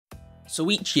So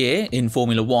each year in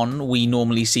Formula 1, we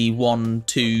normally see 1,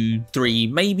 2, 3,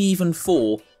 maybe even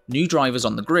 4 new drivers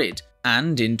on the grid,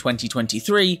 and in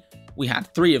 2023, we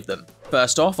had 3 of them.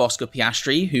 First off, Oscar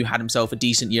Piastri, who had himself a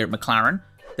decent year at McLaren,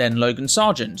 then Logan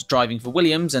Sargent, driving for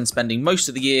Williams and spending most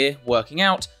of the year working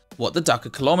out what the duck a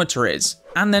kilometre is.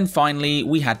 And then finally,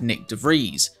 we had Nyck De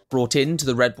Vries, brought in to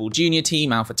the Red Bull Junior team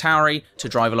Alphatauri to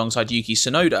drive alongside Yuki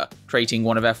Tsunoda, creating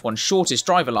one of F1's shortest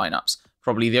driver lineups.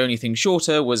 Probably the only thing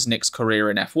shorter was Nyck's career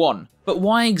in F1. But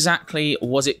why exactly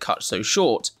was it cut so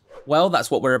short? Well, that's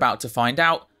what we're about to find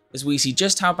out as we see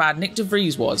just how bad Nyck De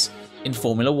Vries was in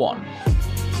Formula 1.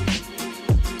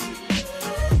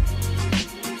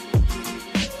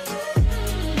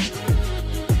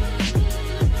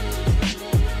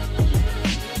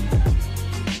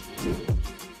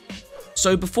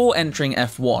 So before entering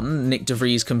F1, Nyck De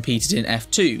Vries competed in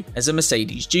F2 as a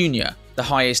Mercedes Junior, the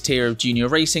highest tier of junior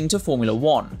racing to Formula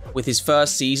 1, with his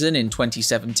first season in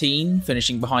 2017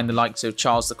 finishing behind the likes of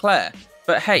Charles Leclerc.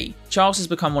 But hey, Charles has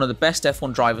become one of the best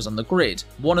F1 drivers on the grid,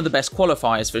 one of the best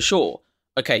qualifiers for sure.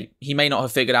 Okay, he may not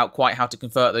have figured out quite how to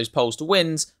convert those poles to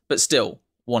wins, but still,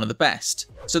 one of the best.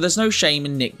 So there's no shame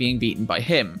in Nyck being beaten by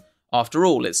him. After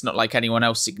all, it's not like anyone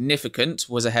else significant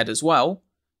was ahead as well.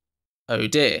 Oh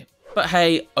dear. But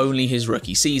hey, only his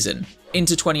rookie season.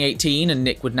 Into 2018, and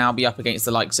Nyck would now be up against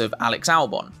the likes of Alex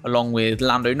Albon, along with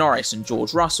Lando Norris and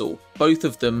George Russell, both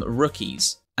of them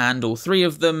rookies. And all 3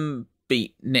 of them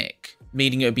beat Nyck,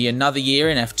 meaning it would be another year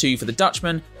in F2 for the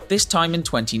Dutchman, this time in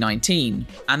 2019.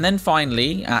 And then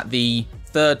finally, at the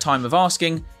 3rd time of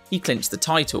asking, he clinched the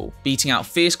title, beating out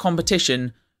fierce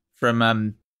competition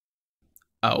from,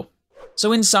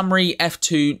 So in summary,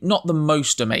 F2 not the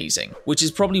most amazing, which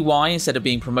is probably why instead of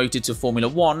being promoted to Formula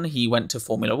 1, he went to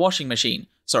Formula E.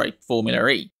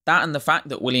 That and the fact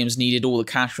that Williams needed all the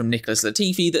cash from Nicholas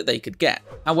Latifi that they could get.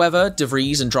 However, De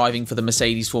Vries and driving for the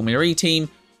Mercedes Formula E team,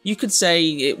 you could say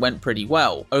it went pretty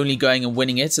well, only going and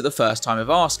winning it at the first time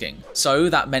of asking. So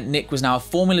that meant Nyck was now a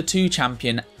Formula 2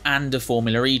 champion and a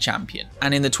Formula E champion.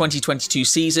 And in the 2022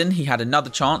 season, he had another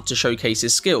chance to showcase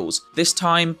his skills, this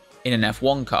time in an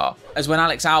F1 car, as when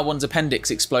Alex Albon's appendix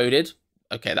exploded.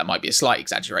 Okay, that might be a slight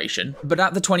exaggeration, but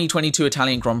at the 2022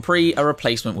 Italian Grand Prix, a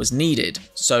replacement was needed,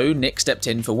 so Nyck stepped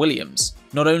in for Williams,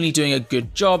 not only doing a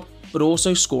good job, but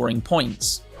also scoring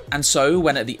points. And so,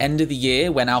 when at the end of the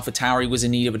year, when Alphatauri was in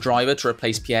need of a driver to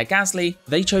replace Pierre Gasly,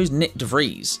 they chose Nyck De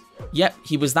Vries. Yep,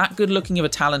 he was that good looking of a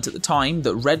talent at the time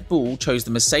that Red Bull chose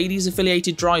the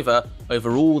Mercedes-affiliated driver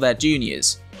over all their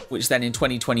juniors, which then in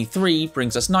 2023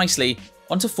 brings us nicely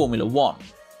onto Formula 1.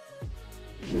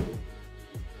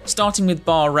 Starting with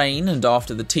Bahrain, and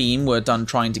after the team were done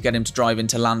trying to get him to drive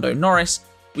into Lando Norris,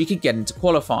 we could get into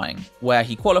qualifying, where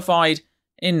he qualified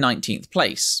in 19th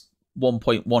place,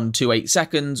 1.128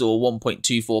 seconds or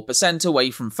 1.24%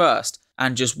 away from first,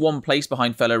 and just 1 place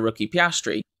behind fellow rookie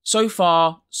Piastri. So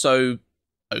far, so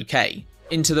okay.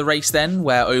 Into the race then,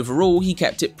 where overall he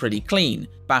kept it pretty clean,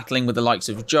 battling with the likes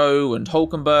of Joe and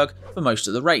Hulkenberg for most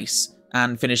of the race,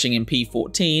 and finishing in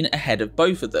P14 ahead of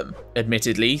both of them.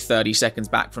 Admittedly, 30 seconds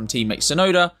back from teammate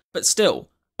Tsunoda, but still,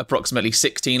 approximately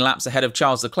 16 laps ahead of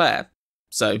Charles Leclerc.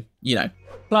 So, you know.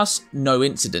 Plus, no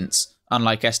incidents,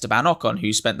 unlike Esteban Ocon,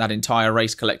 who spent that entire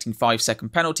race collecting 5-second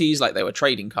penalties like they were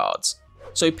trading cards.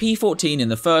 So P14 in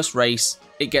the first race,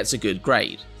 it gets a good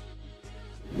grade.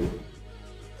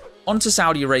 On to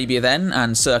Saudi Arabia then,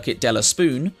 and Circuit de la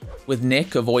Spoon, with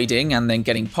Nyck avoiding and then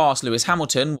getting past Lewis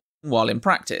Hamilton while in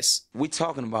practice. We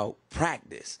talking about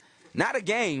practice. Not a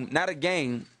game.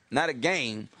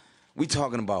 We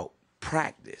talking about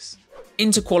practice.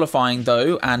 Into qualifying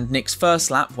though, and Nyck's first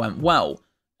lap went well,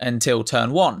 until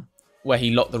turn 1, where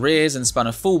he locked the rears and spun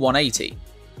a full 180.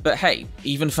 But hey,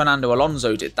 even Fernando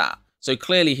Alonso did that, so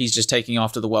clearly he's just taking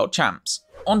after the world champs.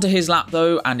 Onto his lap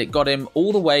though, and it got him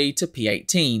all the way to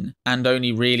P18, and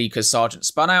only really because Sargent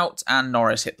spun out and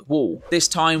Norris hit the wall, this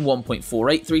time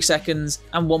 1.483 seconds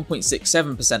and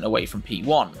 1.67% away from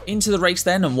P1. Into the race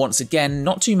then, and once again,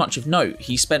 not too much of note,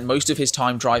 he spent most of his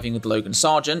time driving with Logan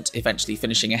Sargent, eventually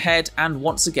finishing ahead and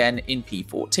once again in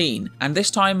P14, and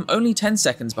this time only 10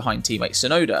 seconds behind teammate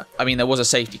Tsunoda. I mean, there was a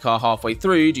safety car halfway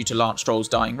through due to Lance Stroll's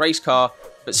dying race car,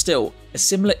 but still, a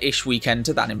similar-ish weekend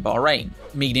to that in Bahrain,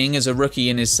 meaning as a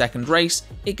rookie in his second race,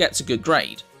 it gets a good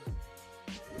grade.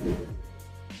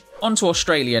 On to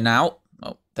Australia now.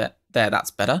 Oh, there, that's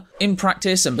better. In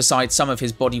practice, and besides some of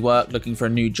his bodywork looking for a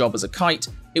new job as a kite,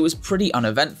 it was pretty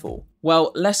uneventful.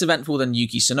 Well, less eventful than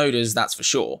Yuki Tsunoda's, that's for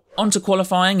sure. On to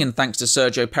qualifying, and thanks to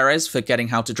Sergio Perez for getting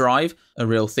how to drive, a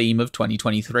real theme of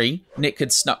 2023, Nyck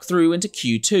had snuck through into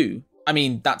Q2, I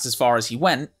mean, that's as far as he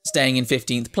went, staying in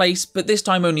 15th place, but this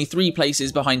time only 3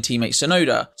 places behind teammate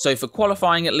Tsunoda, so for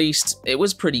qualifying at least, it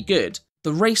was pretty good.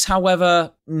 The race,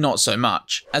 however, not so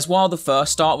much, as while the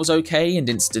first start was okay and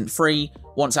incident-free,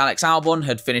 once Alex Albon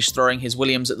had finished throwing his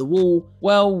Williams at the wall,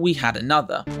 well, we had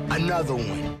another. Another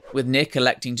one. With Nyck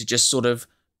electing to just sort of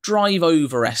drive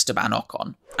over Esteban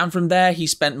Ocon, and from there he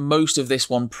spent most of this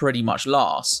one pretty much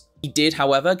last. He did,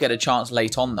 however, get a chance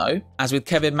late on though, as with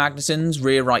Kevin Magnussen's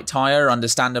rear right tyre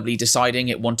understandably deciding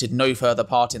it wanted no further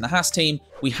part in the Haas team,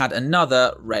 we had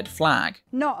another red flag.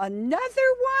 Not another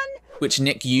one? Which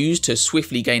Nyck used to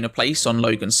swiftly gain a place on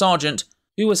Logan Sargent,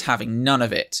 who was having none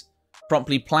of it,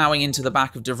 promptly ploughing into the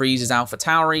back of De Vries'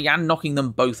 Alphatauri and knocking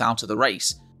them both out of the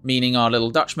race, meaning our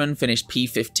little Dutchman finished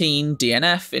P15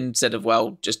 DNF instead of,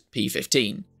 well, just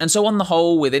P15. And so on the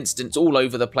whole, with incidents all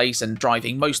over the place and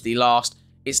driving mostly last,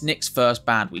 it's Nyck's first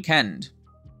bad weekend.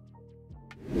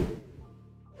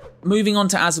 Moving on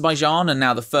to Azerbaijan and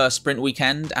now the first sprint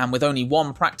weekend, and with only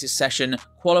one practice session,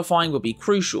 qualifying would be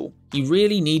crucial. He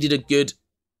really needed a good...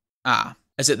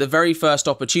 as at the very first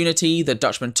opportunity, the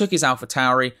Dutchman took his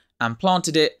Alphatauri and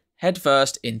planted it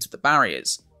headfirst into the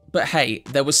barriers. But hey,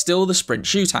 there was still the sprint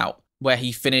shootout, where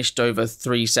he finished over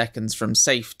 3 seconds from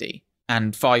safety,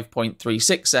 and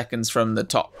 5.36 seconds from the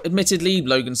top. Admittedly,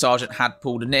 Logan Sargent had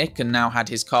pulled a Nyck and now had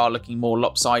his car looking more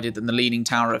lopsided than the Leaning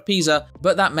Tower of Pisa,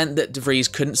 but that meant that De Vries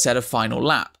couldn't set a final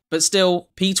lap. But still,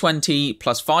 P20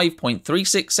 plus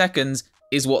 5.36 seconds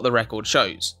is what the record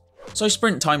shows. So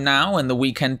sprint time now, and the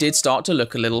weekend did start to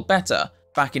look a little better,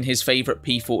 back in his favourite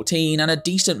P14 and a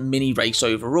decent mini race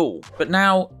overall. But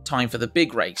now, time for the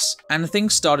big race, and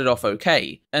things started off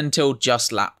okay, until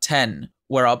just lap 10.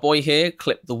 Where our boy here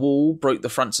clipped the wall, broke the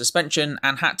front suspension,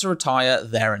 and had to retire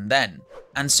there and then.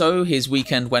 And so his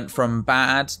weekend went from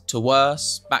bad to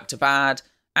worse, back to bad,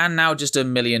 and now just a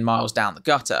million miles down the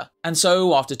gutter. And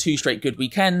so after 2 straight good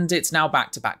weekends, it's now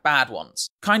back-to-back bad ones.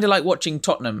 Kinda like watching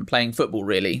Tottenham playing football,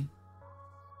 really.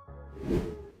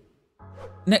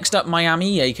 Next up,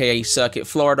 Miami, aka Circuit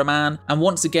Florida Man, and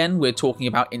once again we're talking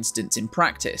about incidents in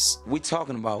practice. We're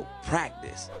talking about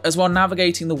practice. As while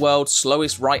navigating the world's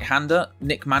slowest right-hander,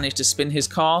 Nyck managed to spin his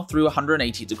car through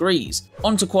 180 degrees.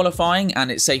 On to qualifying,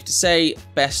 and it's safe to say,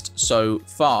 best so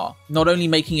far. Not only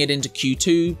making it into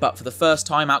Q2, but for the first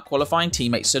time out-qualifying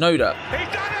teammate Tsunoda. He's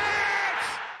done it!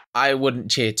 I wouldn't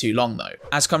cheer too long though.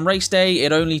 As come race day,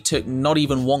 it only took not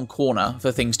even 1 corner for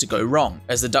things to go wrong,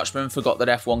 as the Dutchman forgot that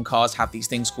F1 cars have these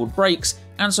things called brakes,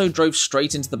 and so drove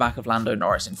straight into the back of Lando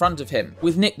Norris in front of him,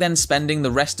 with Nyck then spending the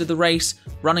rest of the race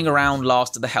running around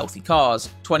last of the healthy cars,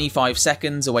 25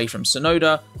 seconds away from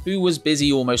Tsunoda, who was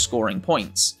busy almost scoring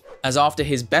points. As after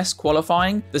his best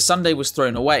qualifying, the Sunday was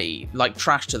thrown away, like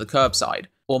trash to the curbside,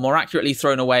 or more accurately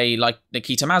thrown away like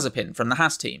Nikita Mazepin from the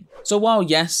Haas team. So while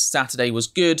yes, Saturday was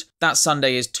good, that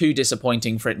Sunday is too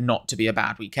disappointing for it not to be a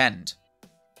bad weekend.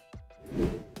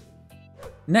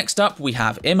 Next up we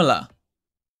have Imola.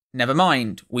 Never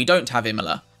mind, we don't have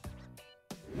Imola.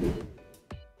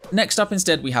 Next up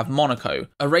instead we have Monaco,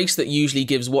 a race that usually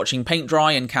gives watching paint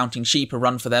dry and counting sheep a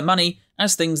run for their money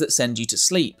as things that send you to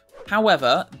sleep.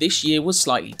 However, this year was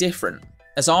slightly different,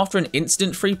 as after an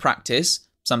incident-free practice,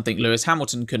 something Lewis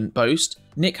Hamilton couldn't boast,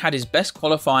 Nyck had his best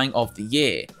qualifying of the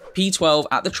year, P12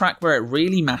 at the track where it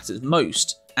really matters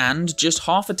most, and just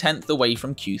half a tenth away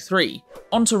from Q3.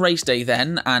 On to race day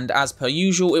then, and as per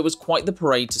usual it was quite the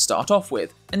parade to start off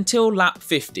with, until lap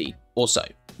 50 or so,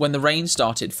 when the rain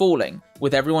started falling,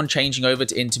 with everyone changing over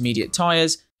to intermediate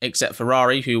tyres, except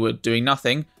Ferrari who were doing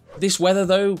nothing. This weather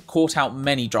though caught out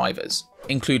many drivers,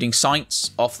 including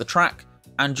Sainz off the track,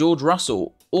 and George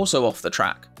Russell also off the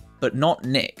track, but not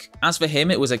Nyck. As for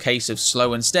him, it was a case of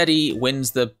slow and steady,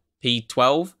 wins the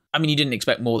P12. I mean, you didn't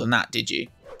expect more than that, did you?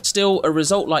 Still, a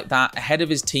result like that ahead of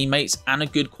his teammates and a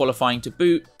good qualifying to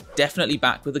boot, definitely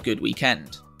back with a good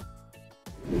weekend.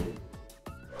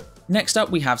 Next up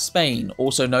we have Spain,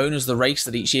 also known as the race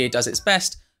that each year does its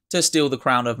best to steal the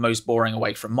crown of most boring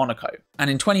away from Monaco. And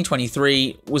in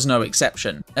 2023 was no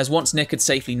exception, as once Nyck had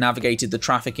safely navigated the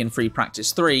traffic in free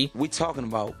practice 3, we're talking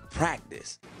about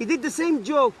practice. He did the same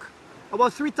joke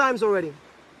about 3 times already.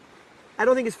 I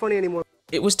don't think it's funny anymore.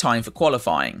 It was time for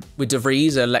qualifying, with De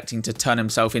Vries electing to turn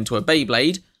himself into a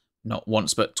Beyblade, not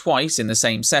once but twice in the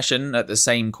same session at the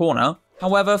same corner.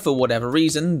 However, for whatever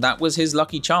reason, that was his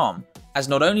lucky charm, as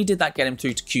not only did that get him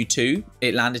through to Q2,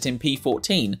 it landed him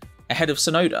P14, ahead of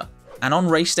Tsunoda. And on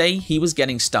race day, he was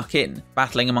getting stuck in,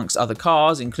 battling amongst other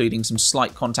cars, including some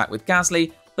slight contact with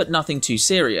Gasly, but nothing too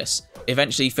serious,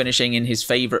 eventually finishing in his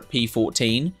favourite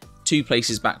P14, 2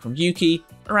 places back from Yuki,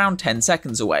 around 10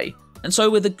 seconds away. And so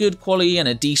with a good quali and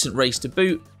a decent race to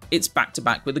boot, it's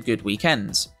back-to-back with the good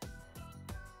weekends.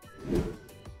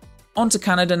 On to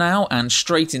Canada now, and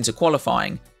straight into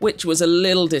qualifying, which was a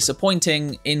little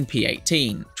disappointing in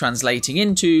P18, translating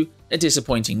into a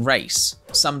disappointing race.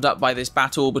 Summed up by this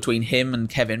battle between him and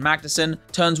Kevin Magnussen,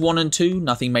 turns 1 and 2,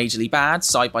 nothing majorly bad,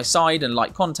 side by side and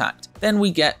light contact. Then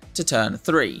we get to turn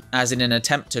 3, as in an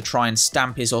attempt to try and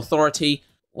stamp his authority,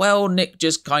 well, Nyck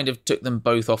just kind of took them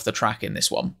both off the track in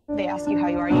this one. They ask you how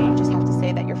you are, you just have to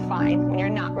say that you're fine when you're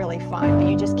not really fine, but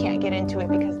you just can't get into it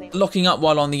because they... Locking up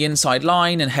while on the inside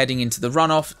line and heading into the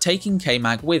runoff, taking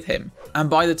K-Mag with him. And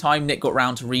by the time Nyck got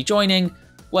round to rejoining,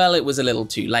 well, it was a little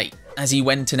too late, as he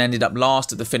went and ended up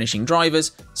last of the finishing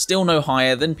drivers, still no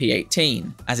higher than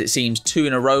P18, as it seems 2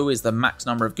 in a row is the max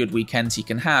number of good weekends he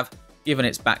can have, given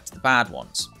it's back to the bad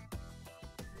ones.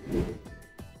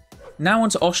 Now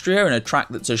onto Austria, and a track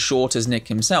that's as short as Nyck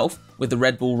himself, with the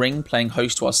Red Bull Ring playing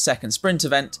host to our second sprint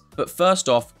event, but first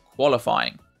off,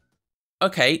 qualifying.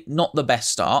 Okay, not the best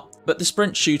start, but the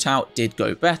sprint shootout did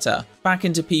go better, back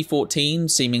into P14,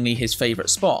 seemingly his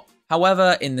favourite spot.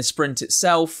 However, in the sprint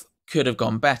itself, could have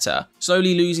gone better,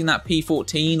 slowly losing that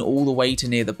P14 all the way to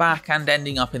near the back and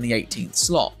ending up in the 18th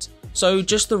slot. So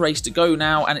just the race to go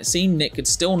now, and it seemed Nyck had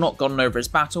still not gotten over his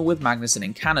battle with Magnussen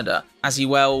in Canada, as he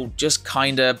just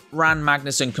kinda ran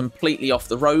Magnussen completely off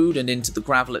the road and into the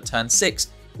gravel at turn 6,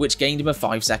 which gained him a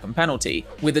 5-second penalty,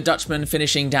 with the Dutchman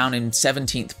finishing down in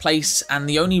 17th place, and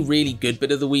the only really good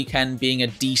bit of the weekend being a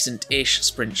decent-ish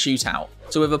sprint shootout.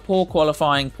 So with a poor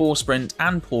qualifying, poor sprint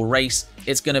and poor race,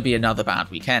 it's going to be another bad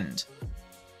weekend.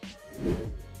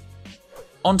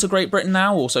 On to Great Britain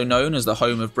now, also known as the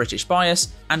home of British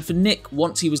bias, and for Nyck,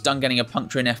 once he was done getting a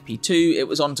puncture in FP2, it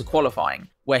was on to qualifying,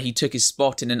 where he took his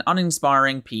spot in an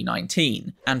uninspiring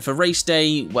P19. And for race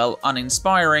day, well,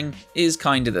 uninspiring is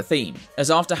kinda the theme,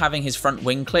 as after having his front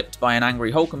wing clipped by an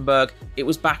angry Hulkenberg, it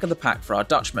was back of the pack for our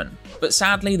Dutchman. But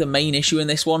sadly, the main issue in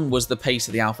this one was the pace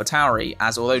of the Alphatauri,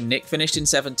 as although Nyck finished in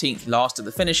 17th last of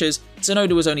the finishers,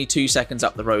 Tsunoda was only 2 seconds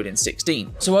up the road in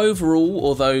 16th. So overall,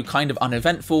 although kind of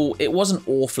uneventful, it wasn't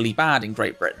awfully bad in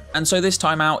Great Britain. And so this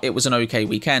time out, it was an okay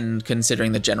weekend,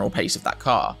 considering the general pace of that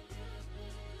car.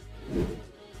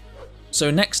 So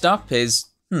next up is,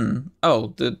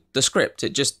 the script,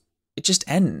 it just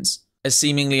ends. As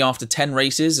seemingly after 10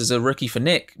 races as a rookie for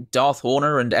Nyck, Darth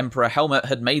Horner and Emperor Helmut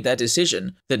had made their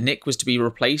decision that Nyck was to be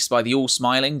replaced by the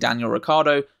all-smiling Daniel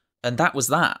Ricciardo, and that was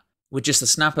that. With just a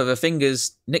snap of her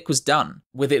fingers, Nyck was done,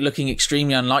 with it looking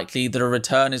extremely unlikely that a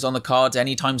return is on the cards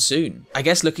anytime soon. I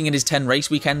guess looking at his 10 race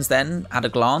weekends then, at a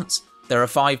glance, there are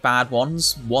 5 bad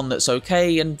ones, 1 that's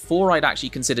okay, and 4 I'd actually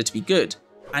consider to be good.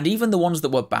 And even the ones that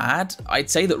were bad, I'd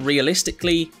say that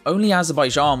realistically, only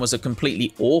Azerbaijan was a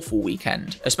completely awful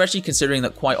weekend, especially considering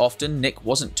that quite often Nyck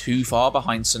wasn't too far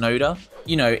behind Tsunoda.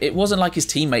 You know, it wasn't like his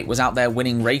teammate was out there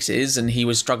winning races and he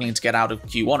was struggling to get out of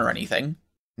Q1 or anything.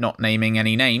 Not naming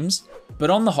any names. But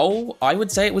on the whole, I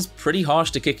would say it was pretty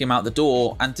harsh to kick him out the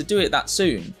door and to do it that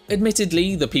soon.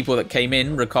 Admittedly, the people that came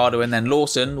in, Ricciardo and then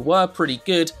Lawson, were pretty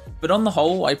good, but on the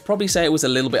whole, I'd probably say it was a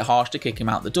little bit harsh to kick him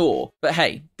out the door. But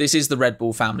hey, this is the Red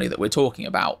Bull family that we're talking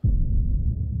about.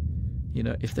 You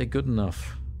know, if they're good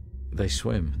enough, they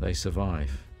swim, they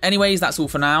survive. Anyways, that's all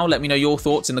for now. Let me know your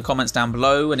thoughts in the comments down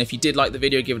below, and if you did like the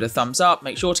video, give it a thumbs up,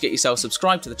 make sure to get yourself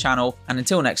subscribed to the channel, and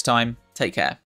until next time, take care.